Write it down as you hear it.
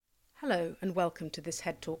Hello and welcome to this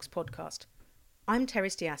Head Talks podcast. I'm Terry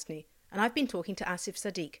Stiasny and I've been talking to Asif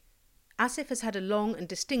Sadiq. Asif has had a long and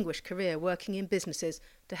distinguished career working in businesses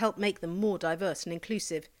to help make them more diverse and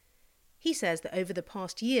inclusive. He says that over the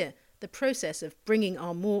past year, the process of bringing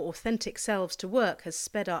our more authentic selves to work has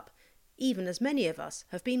sped up, even as many of us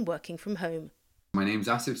have been working from home. My name's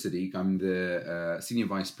Asif Sadiq. I'm the Senior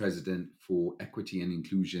Vice President for Equity and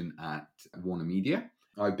Inclusion at Warner Media.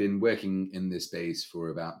 I've been working in this space for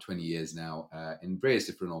about 20 years now in various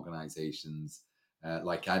different organizations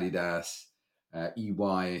like Adidas,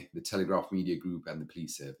 EY, the Telegraph Media Group, and the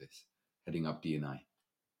Police Service, heading up D&I.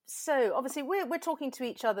 So obviously we're talking to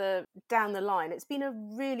each other down the line. It's been a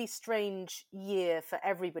really strange year for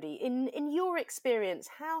everybody. In your experience,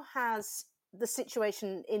 how has the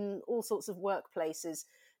situation in all sorts of workplaces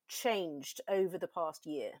changed over the past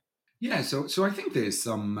year? Yeah, so I think there's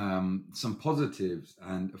some positives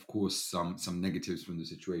and of course some negatives from the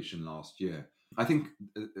situation last year. I think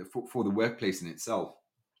for the workplace in itself,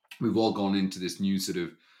 we've all gone into this new sort of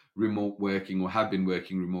remote working or have been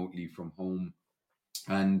working remotely from home,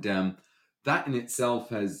 and that in itself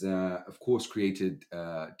has, of course, created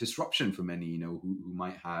disruption for many, who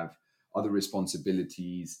might have other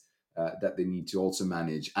responsibilities that they need to also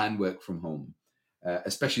manage and work from home.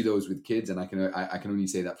 Especially those with kids, and I can only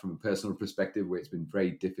say that from a personal perspective, where it's been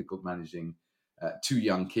very difficult managing two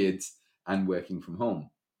young kids and working from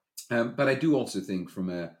home. But I do also think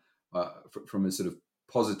from a sort of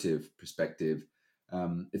positive perspective,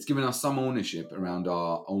 it's given us some ownership around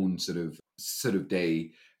our own sort of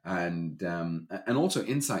day, and also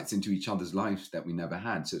insights into each other's lives that we never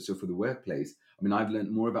had. So for the workplace, I mean, I've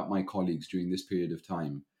learned more about my colleagues during this period of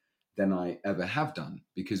time than I ever have done,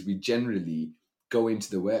 because we generally go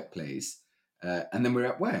into the workplace and then we're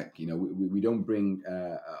at work. We don't bring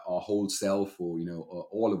our whole self or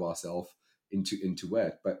all of ourself into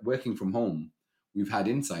work. But working from home, we've had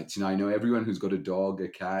insights. I know everyone who's got a dog, a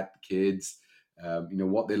cat, kids,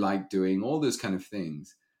 what they like doing, all those kind of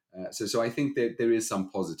things. So I think that there is some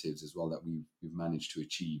positives as well that we've managed to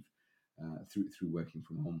achieve through working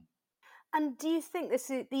from home. And do you think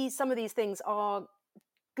some of these things are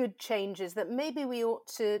good changes that maybe we ought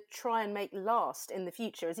to try and make last in the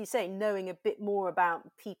future? As you say, knowing a bit more about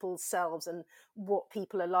people's selves and what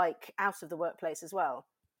people are like out of the workplace as well.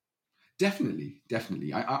 Definitely.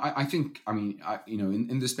 I think,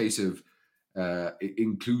 in the space of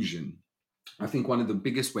inclusion, I think one of the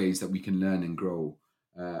biggest ways that we can learn and grow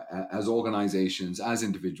as organizations, as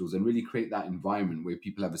individuals, and really create that environment where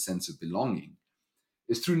people have a sense of belonging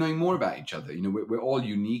is through knowing more about each other. We're all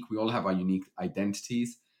unique. We all have our unique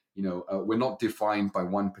identities. We're not defined by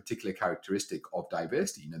one particular characteristic of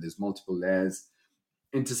diversity. There's multiple layers.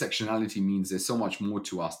 Intersectionality means there's so much more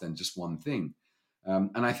to us than just one thing.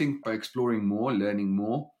 And I think by exploring more, learning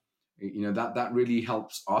more, that really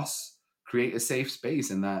helps us create a safe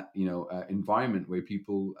space and that, environment where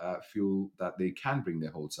people feel that they can bring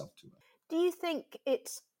their whole self to it. Do you think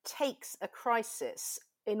it takes a crisis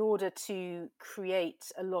in order to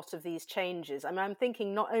create a lot of these changes? I mean, I'm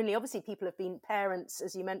thinking not only, obviously, people have been parents,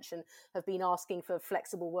 as you mentioned, have been asking for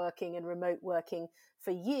flexible working and remote working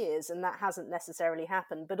for years, and that hasn't necessarily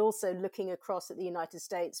happened. But also looking across at the United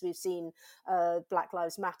States, we've seen Black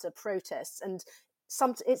Lives Matter protests, and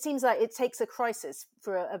it seems like it takes a crisis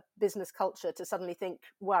for a business culture to suddenly think,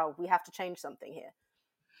 wow, we have to change something here.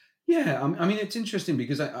 Yeah, I mean, it's interesting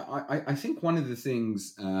because I think one of the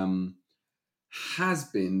things has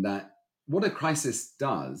been that what a crisis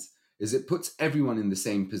does is it puts everyone in the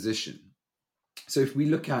same position. So if we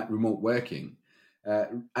look at remote working,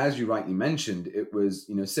 as you rightly mentioned, it was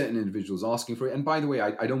certain individuals asking for it. And by the way,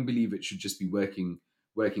 I don't believe it should just be working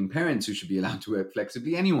parents who should be allowed to work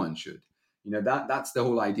flexibly. Anyone should. That's the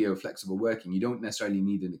whole idea of flexible working. You don't necessarily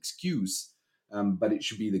need an excuse, but it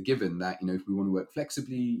should be the given that if we want to work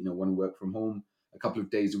flexibly, want to work from home a couple of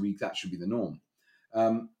days a week, that should be the norm.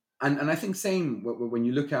 And I think same when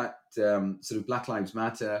you look at sort of Black Lives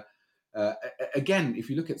Matter. Again, if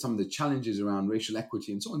you look at some of the challenges around racial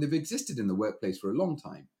equity and so on, they've existed in the workplace for a long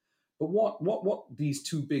time. But what these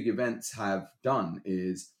two big events have done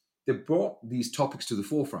is they've brought these topics to the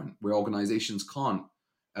forefront where organizations can't,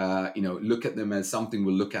 look at them as something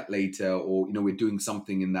we'll look at later, or we're doing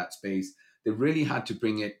something in that space. They really had to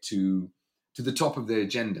bring it to the top of their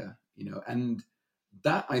agenda, and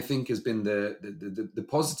that I think has been the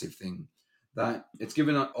positive thing, that it's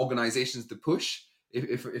given organizations the push,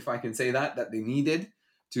 if I can say that they needed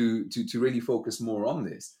to really focus more on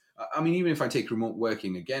this. I mean, even if I take remote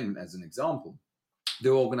working again as an example,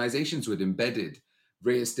 there were organizations who had embedded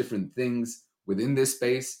various different things within this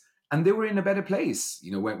space, And they were in a better place,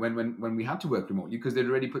 when we had to work remotely, because they'd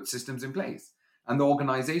already put systems in place. And the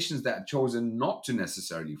organizations that had chosen not to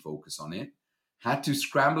necessarily focus on it had to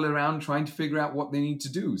scramble around trying to figure out what they need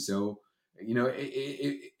to do. So,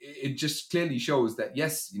 it just clearly shows that,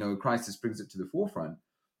 yes, a crisis brings it to the forefront.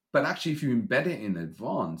 But actually, if you embed it in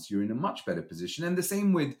advance, you're in a much better position. And the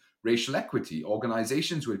same with racial equity.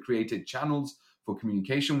 Organizations who had created channels for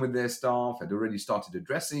communication with their staff had already started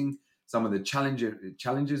addressing some of the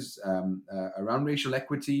challenges around racial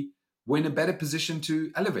equity. We're in a better position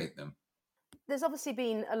to elevate them. There's obviously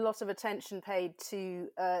been a lot of attention paid to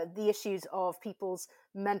the issues of people's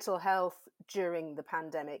mental health during the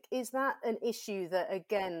pandemic. Is that an issue that,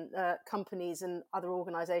 again, companies and other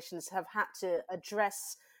organizations have had to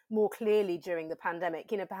address more clearly during the pandemic?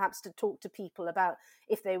 Perhaps to talk to people about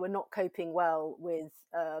if they were not coping well with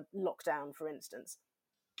lockdown, for instance.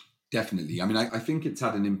 Definitely. I mean, I think it's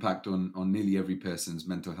had an impact on nearly every person's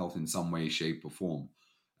mental health in some way, shape, or form.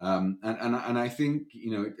 And I think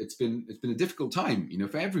it's been a difficult time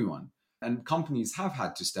for everyone, and companies have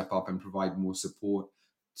had to step up and provide more support,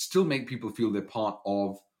 still make people feel they're part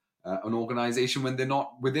of an organization when they're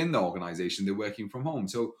not within the organization, they're working from home.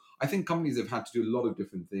 So I think companies have had to do a lot of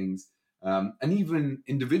different things, and even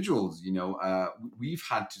individuals. We've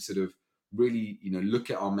had to sort of really look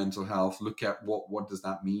at our mental health, look at what does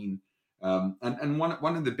that mean. And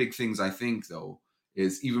one of the big things I think, though,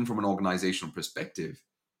 is even from an organizational perspective,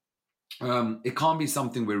 it can't be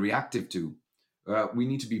something we're reactive to. We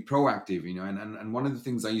need to be proactive, and one of the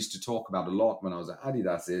things I used to talk about a lot when I was at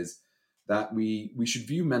Adidas is that we should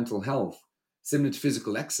view mental health similar to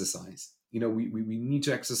physical exercise. We need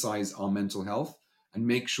to exercise our mental health and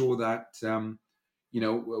make sure that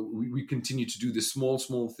we continue to do the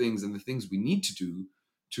small things and the things we need to do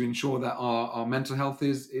to ensure that our mental health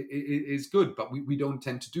is good. But we don't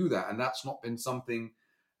tend to do that, and that's not been something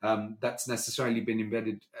that's necessarily been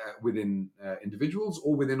embedded within individuals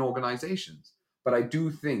or within organizations. But I do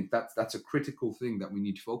think that's a critical thing that we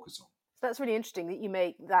need to focus on. So that's really interesting that you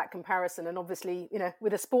make that comparison. And obviously,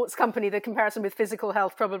 with a sports company, the comparison with physical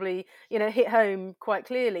health probably, hit home quite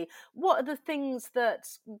clearly. What are the things that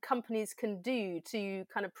companies can do to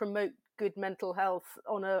kind of promote good mental health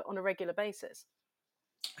on a regular basis?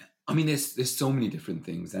 I mean, there's so many different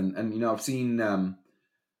things, and I've seen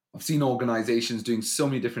organizations doing so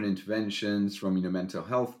many different interventions, from mental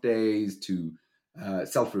health days to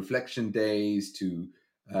self-reflection days to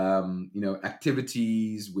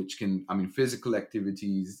activities which can, physical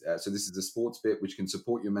activities. So this is the sports bit which can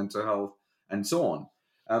support your mental health and so on.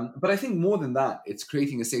 But I think more than that, it's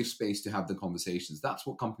creating a safe space to have the conversations. That's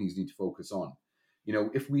what companies need to focus on.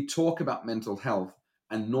 If we talk about mental health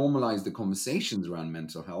and normalize the conversations around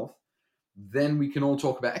mental health, then we can all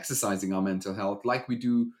talk about exercising our mental health like we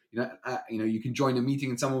do. You can join a meeting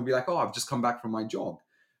and someone will be like, "Oh, I've just come back from my jog,"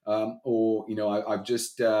 or I've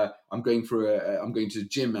just I'm going to the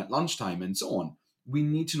gym at lunchtime, and so on. We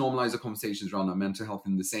need to normalize the conversations around our mental health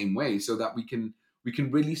in the same way, so that we can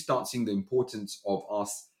really start seeing the importance of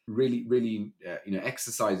us really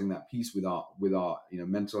exercising that piece with our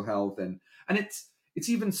mental health, and it's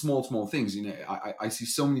even small things. I see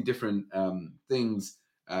so many different things.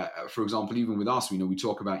 For example, even with us, we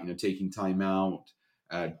talk about taking time out,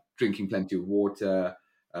 drinking plenty of water,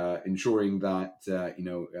 ensuring that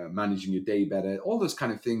managing your day better, all those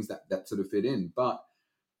kind of things that sort of fit in. But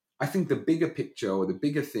I think the bigger picture, or the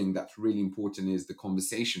bigger thing that's really important, is the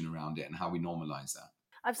conversation around it and how we normalize that.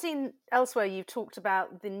 I've seen elsewhere you've talked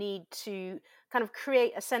about the need to kind of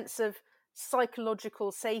create a sense of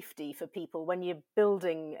psychological safety for people when you're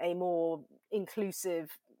building a more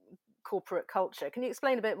inclusive corporate culture. Can you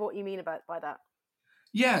explain a bit what you mean by that?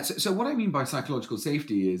 Yeah. So what I mean by psychological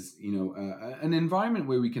safety is, an environment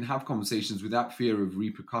where we can have conversations without fear of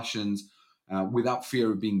repercussions, without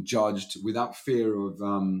fear of being judged, without fear of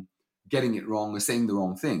getting it wrong or saying the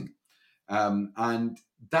wrong thing. And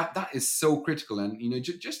that is so critical. And,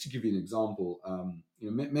 just to give you an example,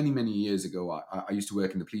 many years ago, I used to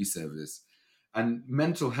work in the police service, and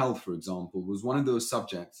mental health, for example, was one of those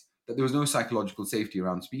subjects that there was no psychological safety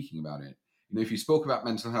around speaking about it. If you spoke about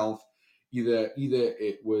mental health, either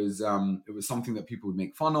it was something that people would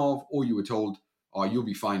make fun of, or you were told, "Oh, you'll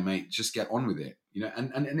be fine, mate. Just get on with it."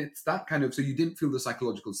 And it's that kind of, so you didn't feel the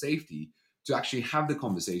psychological safety to actually have the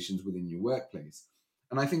conversations within your workplace.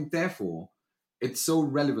 And I think, therefore, it's so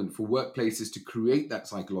relevant for workplaces to create that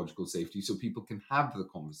psychological safety so people can have the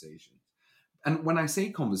conversations. And when I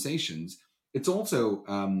say conversations, it's also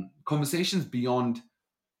conversations beyond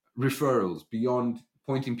referrals, beyond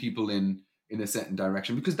pointing people in in a certain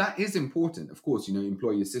direction, because that is important. Of course,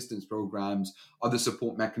 employee assistance programs, other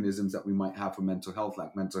support mechanisms that we might have for mental health,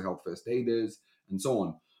 like mental health first aiders and so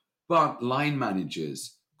on. But line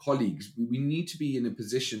managers, colleagues, we need to be in a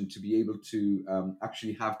position to be able to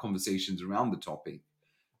actually have conversations around the topic,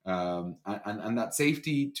 and that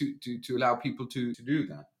safety to allow people to do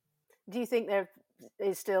that. Do you think there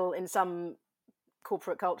is still, in some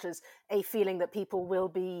corporate cultures, a feeling that people will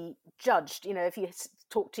be judged? If you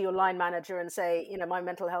talk to your line manager and say, my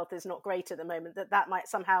mental health is not great at the moment, that might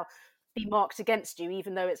somehow be marked against you,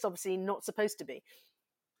 even though it's obviously not supposed to be.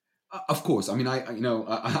 Of course. I mean,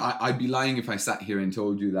 I'd be lying if I sat here and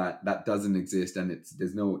told you that that doesn't exist, and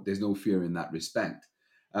there's no fear in that respect.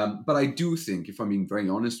 But I do think, if I'm being very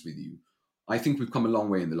honest with you, I think we've come a long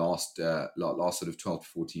way in the last sort of 12 to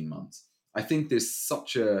 14 months. I think there's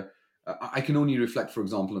such I can only reflect, for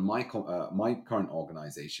example, in my current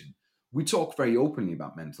organization. We talk very openly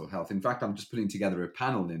about mental health. In fact, I'm just putting together a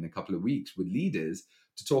panel in a couple of weeks with leaders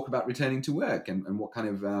to talk about returning to work and what kind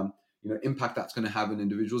of impact that's going to have on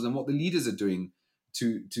individuals, and what the leaders are doing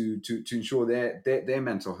to ensure their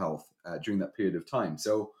mental health during that period of time.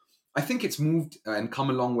 So I think it's moved and come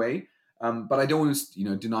a long way, but I don't want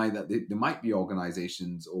to deny that there might be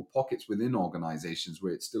organizations or pockets within organizations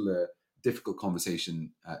where it's still a difficult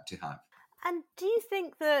conversation to have. And do you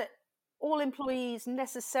think that all employees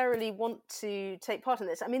necessarily want to take part in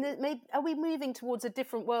this? I mean, are we moving towards a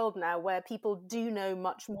different world now where people do know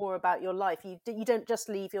much more about your life? You don't just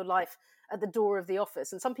leave your life at the door of the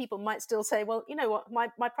office. And some people might still say, well, you know what,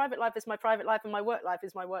 my private life is my private life and my work life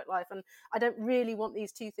is my work life. And I don't really want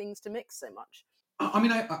these two things to mix so much. I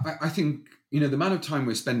mean, I think, the amount of time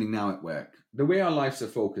we're spending now at work, the way our lives are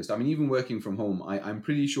focused, I mean, even working from home, I'm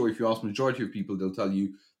pretty sure if you ask the majority of people, they'll tell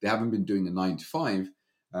you they haven't been doing a 9 to 5.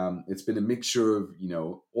 It's been a mixture of,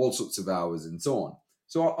 all sorts of hours and so on.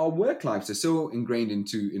 So our work lives are so ingrained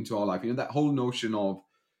into our life, that whole notion of,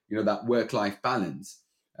 that work-life balance.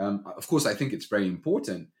 Of course, I think it's very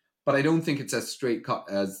important, but I don't think it's as straight cut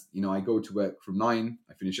as, I go to work from 9,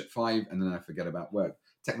 I finish at 5, and then I forget about work.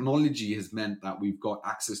 Technology has meant that we've got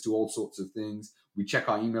access to all sorts of things. We check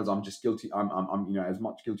our emails. I'm just guilty. I'm as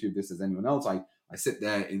much guilty of this as anyone else. I sit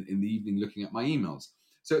there in the evening looking at my emails.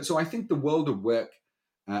 So I think the world of work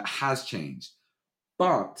has changed.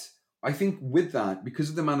 But I think with that, because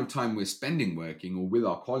of the amount of time we're spending working or with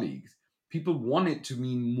our colleagues, people want it to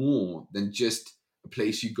mean more than just a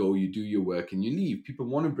place you go, you do your work and you leave. People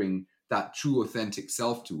want to bring that true, authentic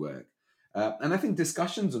self to work. And I think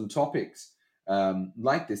discussions on topics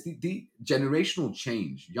like this, the generational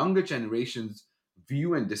change, younger generations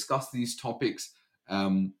view and discuss these topics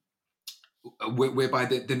whereby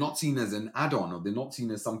they're not seen as an add-on, or they're not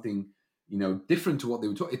seen as something different to what they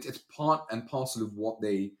were taught. It's part and parcel of what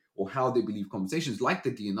they or how they believe conversations, like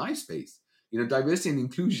the D&I space. Diversity and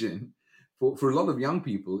inclusion for a lot of young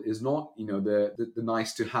people is not the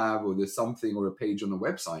nice to have or the something or a page on a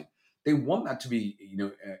website. They want that to be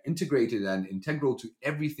integrated and integral to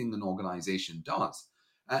everything an organization does.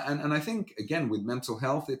 And I think, again, with mental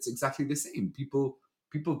health, it's exactly the same. People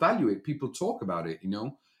value it. People talk about it.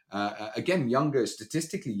 Again,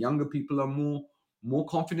 statistically younger people are more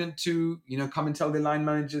confident to come and tell their line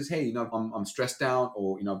managers, hey, I'm stressed out,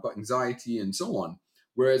 or I've got anxiety and so on.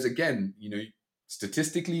 Whereas again,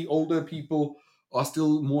 statistically older people are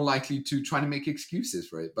still more likely to try to make excuses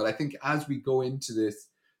for it. But I think as we go into this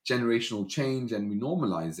generational change and we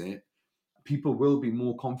normalize it, people will be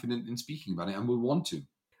more confident in speaking about it and will want to.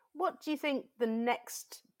 What do you think the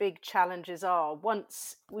next big challenges are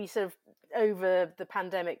once we sort of over the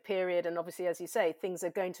pandemic period? And obviously, as you say, things are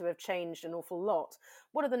going to have changed an awful lot.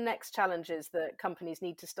 What are the next challenges that companies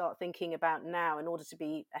need to start thinking about now in order to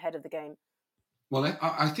be ahead of the game? Well,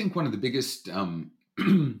 I think one of the biggest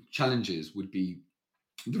challenges would be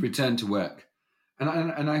the return to work.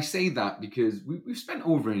 And I say that because we've spent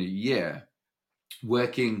over a year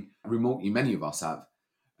working remotely, many of us have.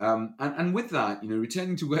 And with that,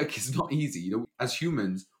 returning to work is not easy. As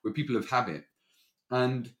humans, we're people of habit.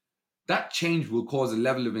 And that change will cause a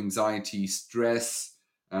level of anxiety, stress,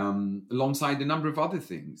 alongside a number of other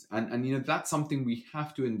things. And that's something we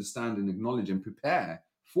have to understand and acknowledge and prepare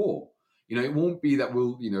for. It won't be that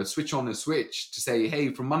we'll, switch on a switch to say,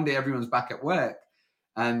 hey, from Monday, everyone's back at work.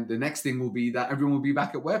 And the next thing will be that everyone will be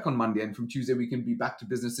back at work on Monday, and from Tuesday, we can be back to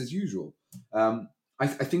business as usual. I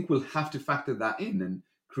think we'll have to factor that in and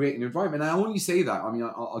create an environment. And I only say that, I mean,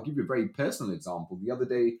 I'll give you a very personal example. The other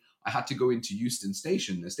day, I had to go into Euston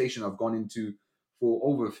Station, a station I've gone into for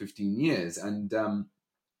over 15 years. And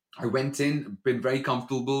I went in, been very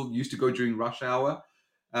comfortable, used to go during rush hour.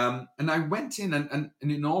 And I went in and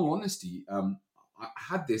in all honesty, I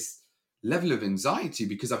had this level of anxiety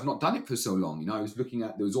because I've not done it for so long. You know, I was looking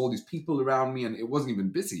at, there was all these people around me and it wasn't even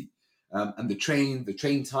busy. And the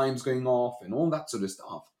train times going off and all that sort of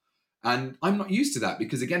stuff. And I'm not used to that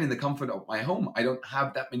because, again, in the comfort of my home, I don't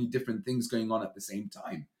have that many different things going on at the same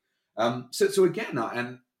time. So again,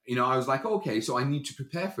 I was like, okay, so I need to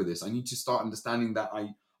prepare for this. I need to start understanding that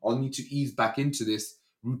I'll need to ease back into this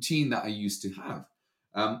routine that I used to have.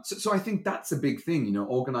 So I think that's a big thing. You know,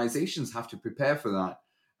 organizations have to prepare for that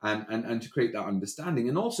and to create that understanding.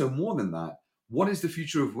 And also, more than that, what is the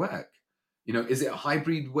future of work? You know, is it a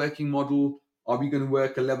hybrid working model? Are we going to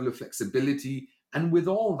work a level of flexibility? And with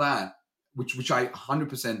all that, which I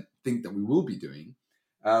 100% think that we will be doing,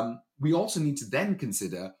 we also need to then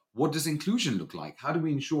consider, what does inclusion look like? How do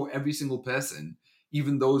we ensure every single person,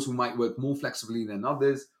 even those who might work more flexibly than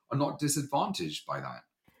others, are not disadvantaged by that?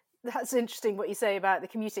 That's interesting what you say about the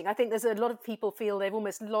commuting. I think there's a lot of people feel they've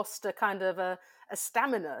almost lost a kind of a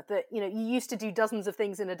stamina, that, you know, you used to do dozens of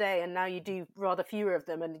things in a day and now you do rather fewer of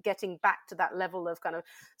them, and getting back to that level of kind of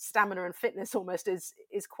stamina and fitness almost is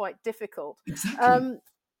quite difficult. Exactly. Um,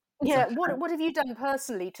 yeah, Exactly. what have you done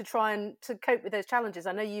personally to try and to cope with those challenges?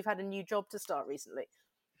 I know you've had a new job to start recently.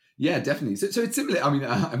 Yeah, definitely. So it's similar. I mean,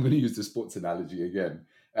 I'm going to use the sports analogy again.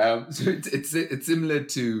 So it's similar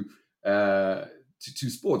uh, to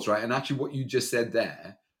sports, right? And actually, what you just said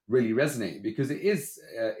there really resonated because it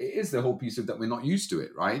is the whole piece of that we're not used to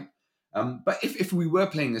it, right? But if we were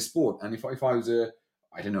playing a sport, and if I was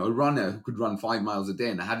I don't know, a runner who could run 5 miles a day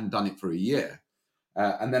and I hadn't done it for a year,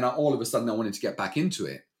 and then all of a sudden I wanted to get back into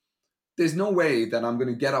it, there's no way that I'm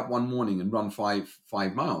going to get up one morning and run five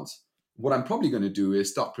miles. What I'm probably going to do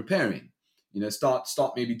is start preparing. You know, start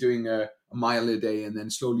maybe doing a mile a day, and then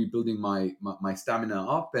slowly building my stamina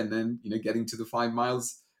up, and then getting to the 5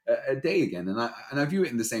 miles a day again. And I view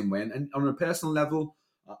it in the same way. And on a personal level,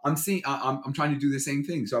 I'm trying to do the same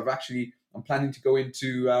thing. So I'm planning to go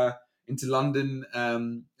into London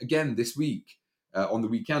again this week, on the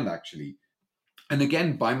weekend actually, and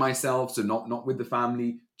again by myself, so not with the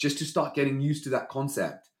family, just to start getting used to that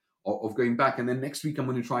concept of going back. And then next week I'm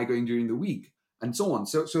going to try going during the week, and so on,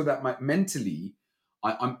 so that mentally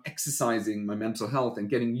I'm exercising my mental health and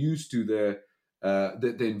getting used to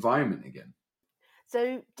the environment again.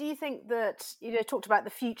 So, do you think that, you know, talked about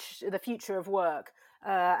the future of work,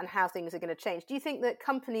 and how things are going to change? Do you think that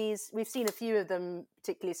companies, we've seen a few of them,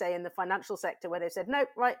 particularly say in the financial sector, where they've said, nope,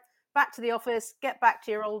 right, back to the office, get back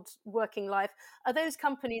to your old working life. Are those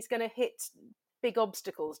companies going to hit big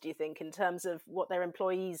obstacles, do you think, in terms of what their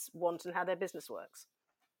employees want and how their business works?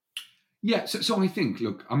 Yeah, so I think,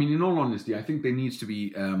 look, I mean, in all honesty, I think there needs to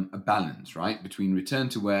be a balance, right, between return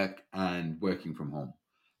to work and working from home.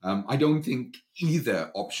 I don't think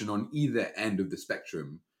either option on either end of the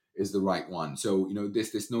spectrum is the right one. So,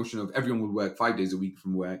 this notion of everyone will work 5 days a week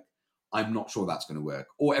from work, I'm not sure that's going to work.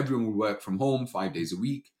 Or everyone will work from home 5 days a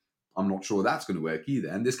week, I'm not sure that's going to work either.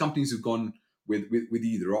 And there's companies who've gone with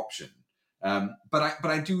either option. But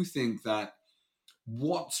I do think that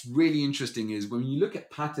what's really interesting is when you look at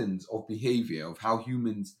patterns of behavior, of how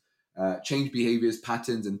humans change behaviors,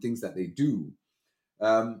 patterns, and things that they do.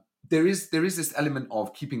 There is this element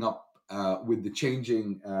of keeping up with the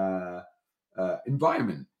changing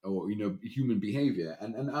environment, or human behavior.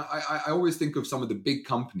 And I always think of some of the big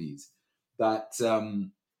companies that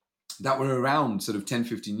were around sort of 10,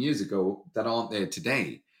 15 years ago that aren't there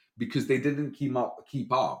today because they didn't keep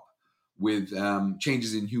up with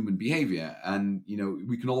changes in human behavior. And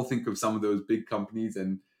we can all think of some of those big companies,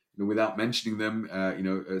 and without mentioning them,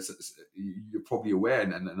 you're probably aware,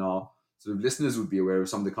 and our sort of listeners would be aware of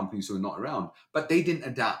some of the companies who are not around, but they didn't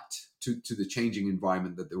adapt to the changing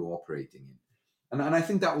environment that they were operating in. And I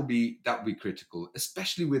think that will be critical,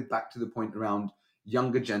 especially with, back to the point around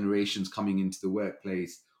younger generations coming into the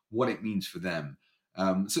workplace, what it means for them.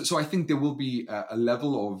 So I think there will be a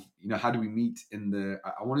level of, how do we meet in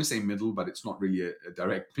I want to say middle, but it's not really a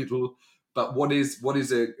direct middle. But what is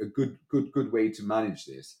a good way to manage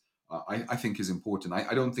this? I think is important.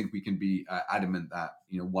 I don't think we can be adamant that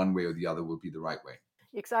one way or the other will be the right way.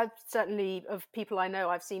 Because I've certainly, of people I know,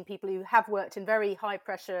 I've seen people who have worked in very high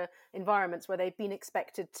pressure environments where they've been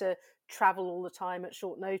expected to travel all the time at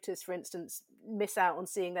short notice, for instance, miss out on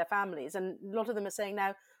seeing their families. And a lot of them are saying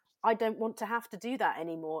now, I don't want to have to do that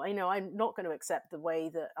anymore. I'm not going to accept the way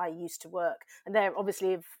that I used to work. And they're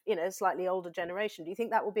obviously of, slightly older generation. Do you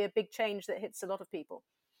think that will be a big change that hits a lot of people?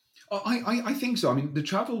 Oh, I think so. I mean, the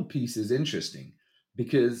travel piece is interesting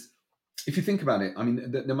because if you think about it, I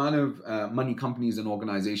mean, the amount of money companies and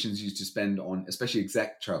organizations used to spend on, especially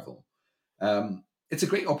exec travel, it's a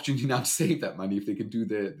great opportunity now to save that money if they can do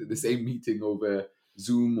the same meeting over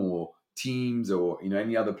Zoom or Teams or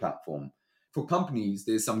any other platform. for companies,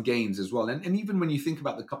 there's some gains as well. And even when you think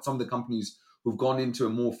about some of the companies who've gone into a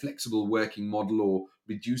more flexible working model or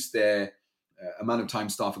reduced their amount of time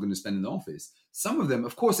staff are going to spend in the office, some of them,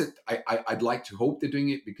 of course, I'd like to hope they're doing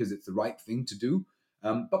it because it's the right thing to do.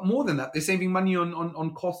 But more than that, they're saving money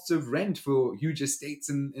on costs of rent for huge estates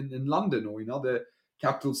in London or in other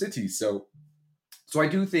capital cities. So I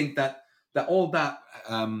do think that all that,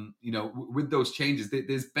 with those changes,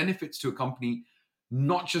 there's benefits to a company,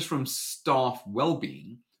 not just from staff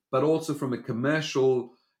well-being, but also from a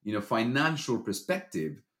commercial, financial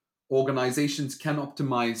perspective. Organizations can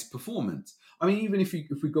optimize performance. I mean, even if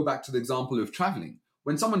we go back to the example of traveling,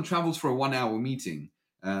 when someone travels for a 1-hour meeting,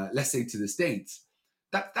 let's say to the States,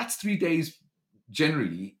 that's 3 days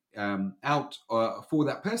generally out for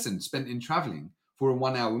that person spent in traveling for a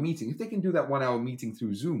 1-hour meeting. If they can do that 1-hour meeting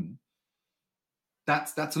through Zoom,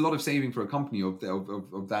 that's a lot of saving for a company of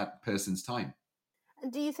that person's time.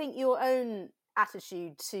 And do you think your own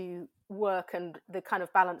attitude to work and the kind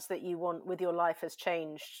of balance that you want with your life has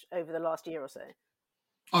changed over the last year or so?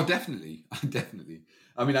 Oh, definitely. Definitely.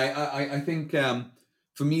 I mean, I think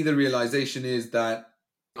for me, the realization is that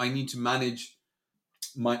I need to manage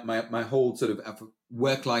my whole sort of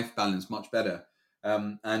work-life balance much better,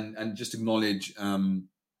 and just acknowledge, how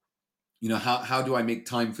do I make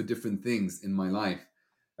time for different things in my life,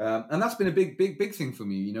 and that's been a big thing for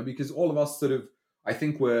me, because all of us sort of, I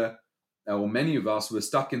think or many of us were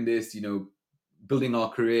stuck in this, building our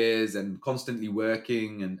careers and constantly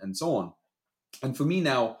working and so on. And for me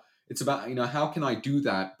now, it's about, how can I do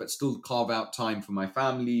that, but still carve out time for my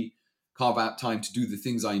family, carve out time to do the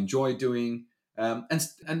things I enjoy doing. And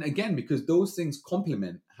again, because those things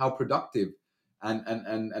complement how productive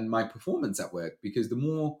and my performance at work, because the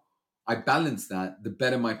more I balance that, the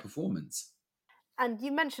better my performance. And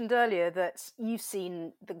you mentioned earlier that you've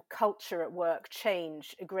seen the culture at work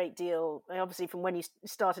change a great deal. Obviously, from when you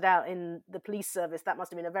started out in the police service, that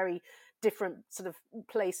must have been a very different sort of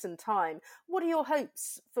place and time. What are your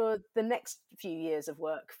hopes for the next few years of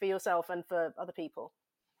work for yourself and for other people?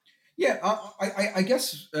 Yeah, I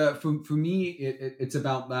guess for me, it's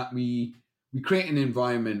about that we create an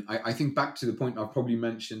environment. I think back to the point I've probably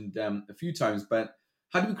mentioned a few times, but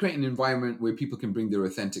how do we create an environment where people can bring their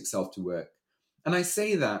authentic self to work? And I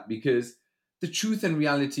say that because the truth and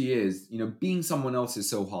reality is, being someone else is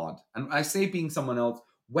so hard. And I say being someone else,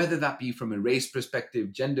 whether that be from a race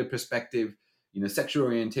perspective, gender perspective, sexual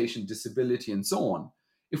orientation, disability, and so on.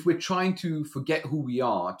 If we're trying to forget who we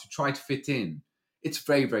are to try to fit in, it's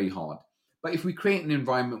very, very hard. But if we create an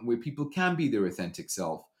environment where people can be their authentic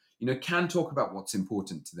self, can talk about what's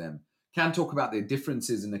important to them, can talk about their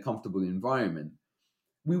differences in a comfortable environment,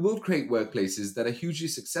 we will create workplaces that are hugely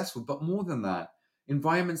successful, but more than that,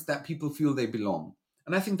 environments that people feel they belong.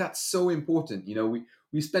 And I think that's so important.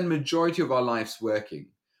 We spend majority of our lives working.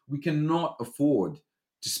 We cannot afford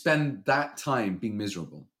to spend that time being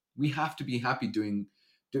miserable. We have to be happy doing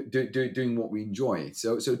what we enjoy.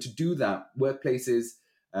 So to do that, workplaces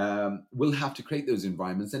will have to create those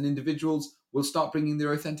environments, and individuals will start bringing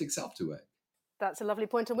their authentic self to work. That's a lovely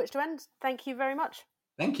point on which to end. Thank you very much.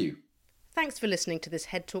 Thank you. Thanks for listening to this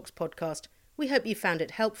Head Talks podcast. We hope you found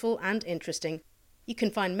it helpful and interesting. You can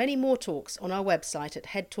find many more talks on our website at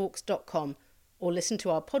headtalks.com or listen to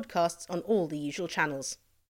our podcasts on all the usual channels.